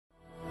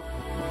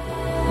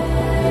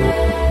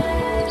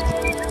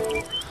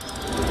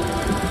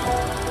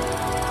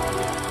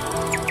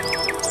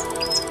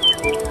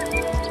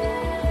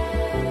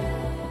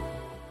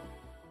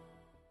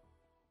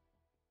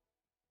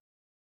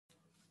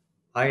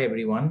Hi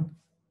everyone,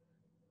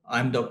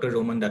 I'm Dr.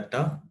 Roman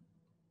Dutta.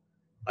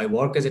 I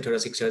work as a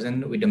thoracic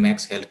surgeon with the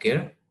Max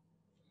Healthcare.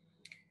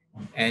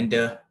 And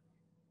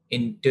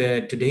in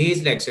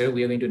today's lecture,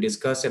 we are going to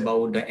discuss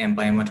about the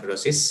empyema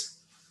thoracis.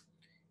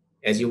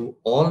 As you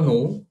all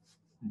know,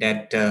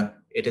 that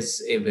it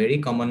is a very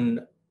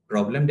common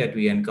problem that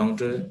we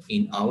encounter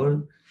in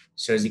our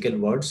surgical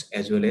wards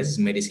as well as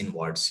medicine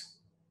wards.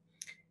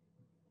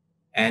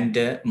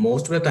 And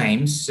most of the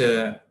times,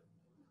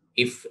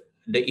 if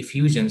the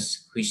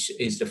effusions, which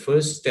is the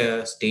first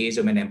stage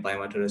of an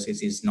empyema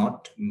thoracis, is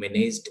not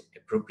managed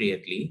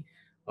appropriately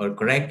or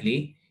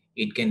correctly,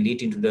 it can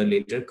lead into the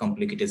later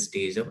complicated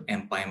stage of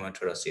empyema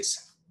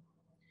thoracis.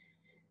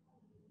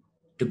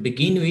 To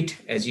begin with,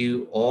 as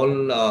you all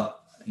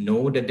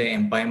know, that the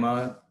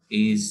empyema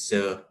is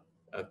a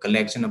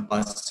collection of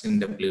pus in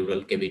the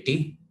pleural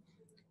cavity,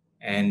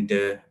 and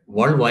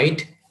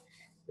worldwide,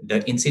 the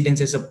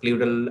incidences of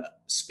pleural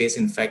space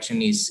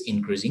infection is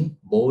increasing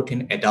both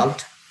in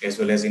adult as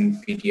well as in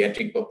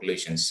pediatric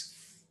populations.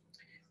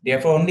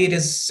 Therefore, only it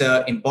is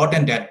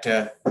important that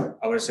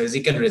our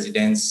surgical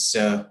residents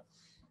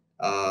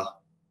uh,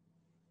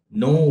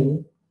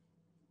 know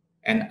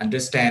and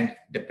understand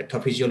the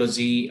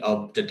pathophysiology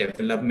of the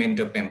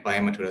development of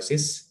empyema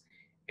thoracis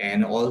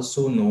and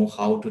also know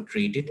how to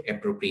treat it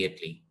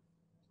appropriately.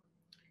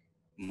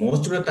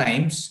 Most of the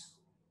times,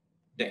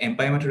 the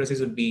empyema thoracis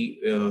would be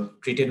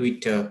treated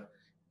with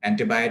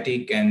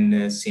antibiotic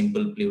and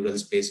simple pleural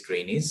space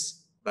drainage.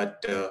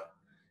 But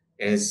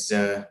as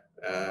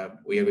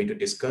we are going to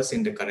discuss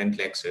in the current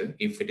lecture,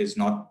 if it is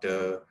not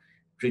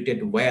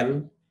treated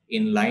well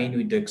in line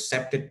with the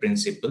accepted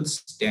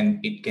principles,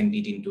 then it can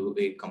lead into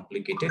a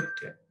complicated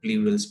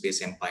pleural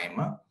space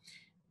empyema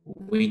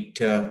with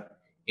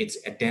its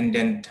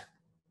attendant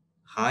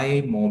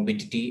high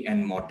morbidity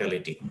and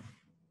mortality.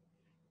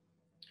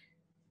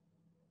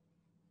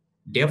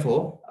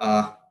 Therefore,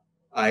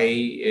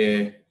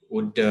 I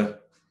would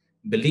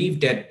believe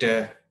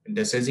that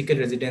the surgical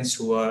residents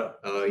who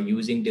are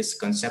using this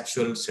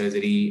conceptual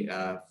surgery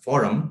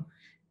forum,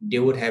 they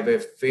would have a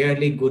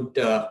fairly good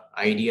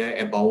idea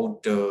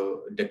about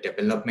the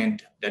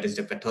development, that is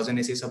the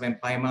pathogenesis of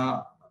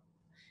empyema,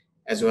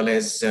 as well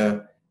as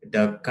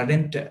the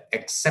current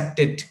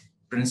accepted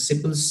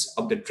principles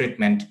of the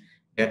treatment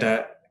that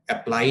are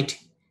applied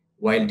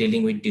while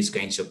dealing with these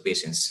kinds of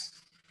patients.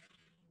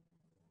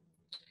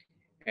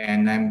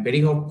 And I'm very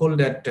hopeful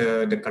that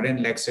the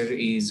current lecture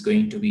is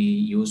going to be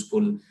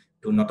useful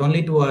to not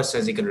only to our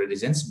surgical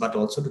residents, but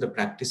also to the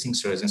practicing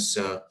surgeons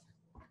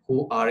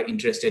who are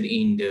interested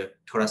in the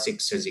thoracic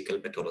surgical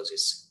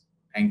pathologies.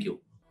 Thank you.